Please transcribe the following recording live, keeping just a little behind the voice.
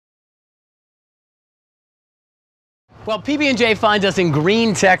Well, PB&J finds us in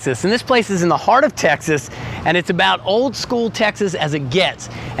Gruene, Texas, and this place is in the heart of Texas, and it's about old school Texas as it gets.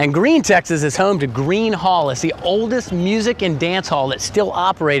 And Gruene, Texas is home to GrueneHall. It's the oldest music and dance hall that's still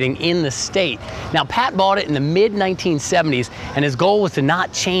operating in the state. Now, Pat bought it in the mid-1970s, and his goal was to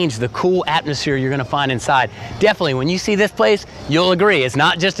not change the cool atmosphere you're gonna find inside. Definitely, when you see this place, you'll agree it's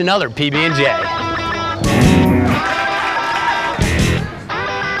not just another PB&J.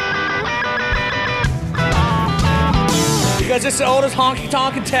 Because it's the oldest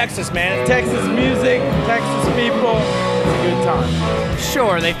honky-tonk in Texas, man. Texas music, Texas people, it's a good time.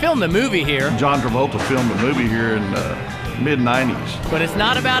 Sure, they filmed the movie here. John Travolta filmed a movie here in mid-90s. But it's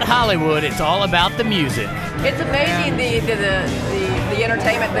not about Hollywood, it's all about the music. It's amazing the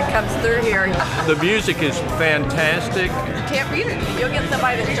entertainment that comes through here. The music is fantastic. You can't beat it. You'll get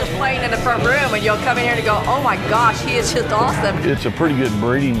somebody that's just playing in the front room and you'll come in here and go, oh my gosh, he is just awesome. It's a pretty good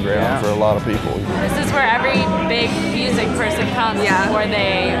breeding ground for a lot of people. This is where every big music person comes before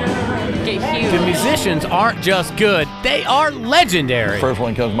they get huge. The musicians aren't just good, they are legendary. First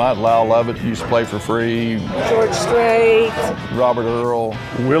one comes to mind, Lyle Lovett, used to play for free. George Strait. Robert Earl.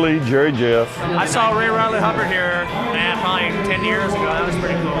 Willie, Jerry Jeff. I saw Ray Riley Hubbard here, probably 10 years ago. That was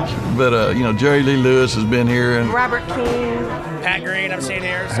pretty cool. But, you know, Jerry Lee Lewis has been here. And Robert King. Pat Green, I've seen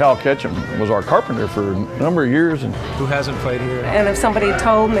here. Hal Ketchum was our carpenter for a number of years. And Who hasn't played here? And if somebody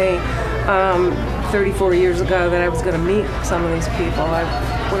told me 34 years ago that I was going to meet some of these people, I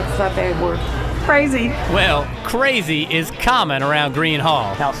would have thought they were crazy. Well, crazy is common around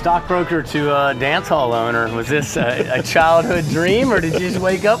GrueneHall. Now, stockbroker to dance hall owner, was this a childhood dream, or did you just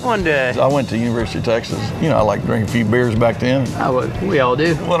wake up one day? I went to University of Texas. You know, I like drinking a few beers back then. We all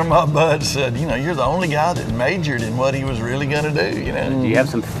do. One of my buds said, you know, you're the only guy that majored in what he was really going to do, you know. Do you have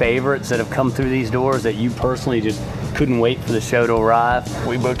some favorites that have come through these doors that you personally just couldn't wait for the show to arrive?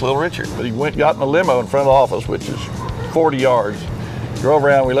 We booked Little Richard, but he went and got in a limo in front of the office, which is 40 yards. Drove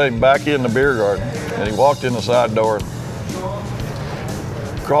around, we let him back in the beer garden, and he walked in the side door,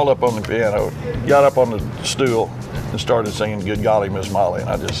 crawled up on the piano, got up on the stool, and started singing Good Golly Miss Molly. And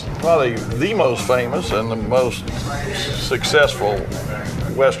I just, probably the most famous and the most successful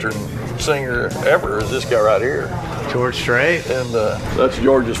Western singer ever is this guy right here. George Strait. And that's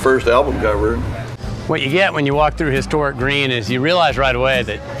George's first album cover. What you get when you walk through historic Gruene is you realize right away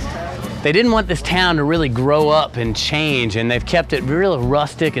that they didn't want this town to really grow up and change, and they've kept it real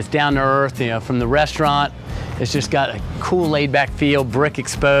rustic. It's down to earth, you know, from the restaurant. It's just got a cool laid-back feel, brick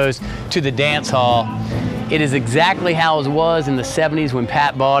exposed, to the dance hall. It is exactly how it was in the 70s when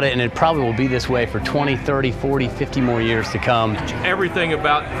Pat bought it, and it probably will be this way for 20, 30, 40, 50 more years to come. Everything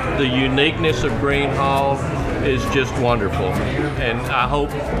about the uniqueness of GrueneHall is just wonderful, and I hope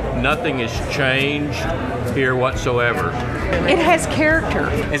nothing has changed here whatsoever. It has character.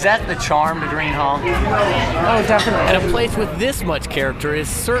 Is that the charm to GrueneHall? Oh, definitely. And a place with this much character is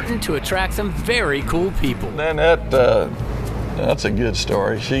certain to attract some very cool people. Then that's a good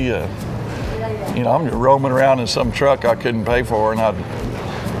story. She, you know, I'm roaming around in some truck I couldn't pay for, and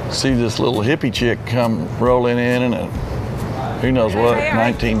I'd see this little hippie chick come rolling in a, who knows what,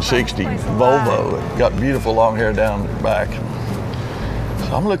 1960 Volvo. It got beautiful long hair down the back.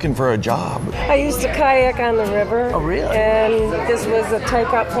 So I'm looking for a job. I used to kayak on the river. Oh, really? And this was a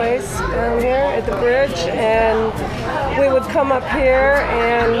takeout place down here at the bridge. And we would come up here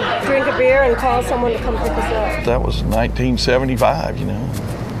and drink a beer and call someone to come pick us up. That was 1975, you know.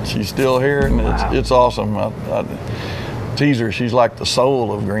 She's still here, and it's awesome. I tease her, she's like the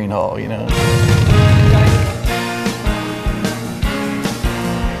soul of GrueneHall, you know.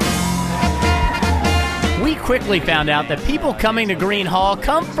 We quickly found out that people coming to GrueneHall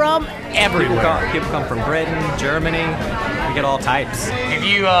come from everywhere. People come from Britain, Germany. We get all types. If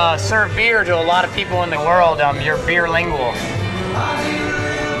you serve beer to a lot of people in the world, you're beer lingual.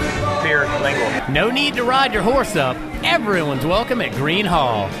 Beer lingual. No need to ride your horse up. Everyone's welcome at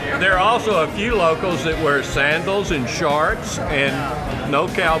GrueneHall. There are also a few locals that wear sandals and shorts and no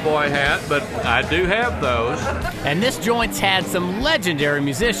cowboy hat, but I do have those. And this joint's had some legendary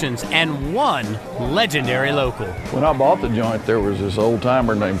musicians and one legendary local. When I bought the joint, there was this old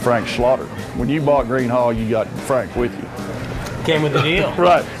timer named Frank Slaughter. When you bought GrueneHall, you got Frank with you. Came with the deal.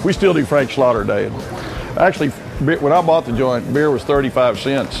 Right. We still do Frank Slaughter Day. Actually, when I bought the joint, beer was 35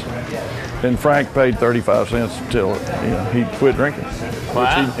 cents. And Frank paid 35 cents until he quit drinking.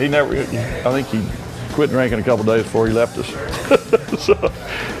 Wow. Which he never, I think he quit drinking a couple days before he left us. So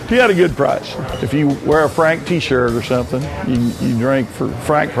he had a good price. If you wear a Frank t-shirt or something, you drink for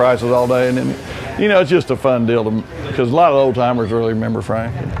Frank prices all day. And then, you know, it's just a fun deal because a lot of old timers really remember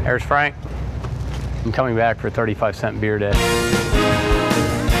Frank. There's Frank. I'm coming back for a 35-cent beer day.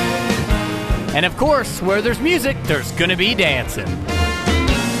 And of course, where there's music, there's gonna be dancing.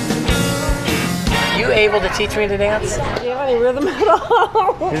 You able to teach me to dance? Do you have any rhythm at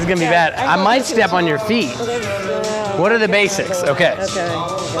all? This is gonna be bad. I might step on your feet. What are the basics? Okay.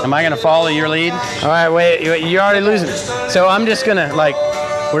 Am I gonna follow your lead? All right, wait, you're already losing it. So I'm just gonna, like,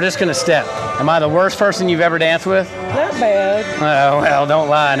 we're just gonna step. Am I the worst person you've ever danced with? Not bad. Oh, well, don't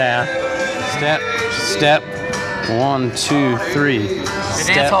lie now. Step, step, 1, 2, 3.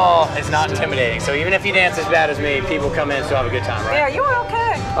 The dance hall is not intimidating, so even if you dance as bad as me, people come in and still have a good time, right? Yeah, you were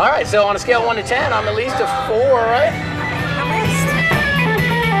okay. All right, so on a scale of 1 to 10, I'm at least a 4, right?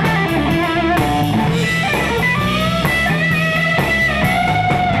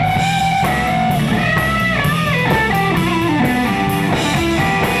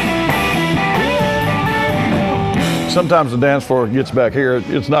 Sometimes the dance floor gets back here.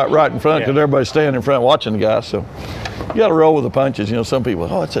 It's not right in front because everybody's standing in front watching the guy. So you got to roll with the punches. You know, some people,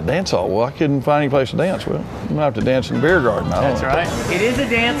 oh, it's a dance hall. Well, I couldn't find any place to dance. Well, you might have to dance in the beer garden. That's right. It is a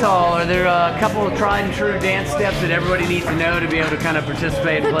dance hall. Are there a couple of tried and true dance steps that everybody needs to know to be able to kind of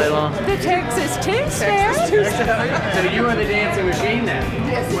participate and play along? The Texas two-step. So you are the dancing machine then?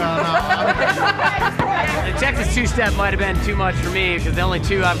 Yes. Well, no. The Texas two-step might have been too much for me because the only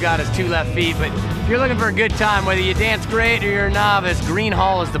 2 I've got is 2 left feet. But if you're looking for a good time, whether you dance great or you're a novice,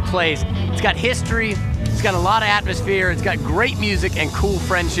 Greenehall is the place. It's got history, it's got a lot of atmosphere, it's got great music and cool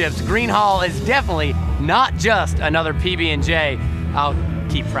friendships. Greenehall is definitely not just another PB&J. I'll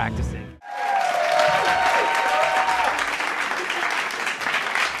keep practicing.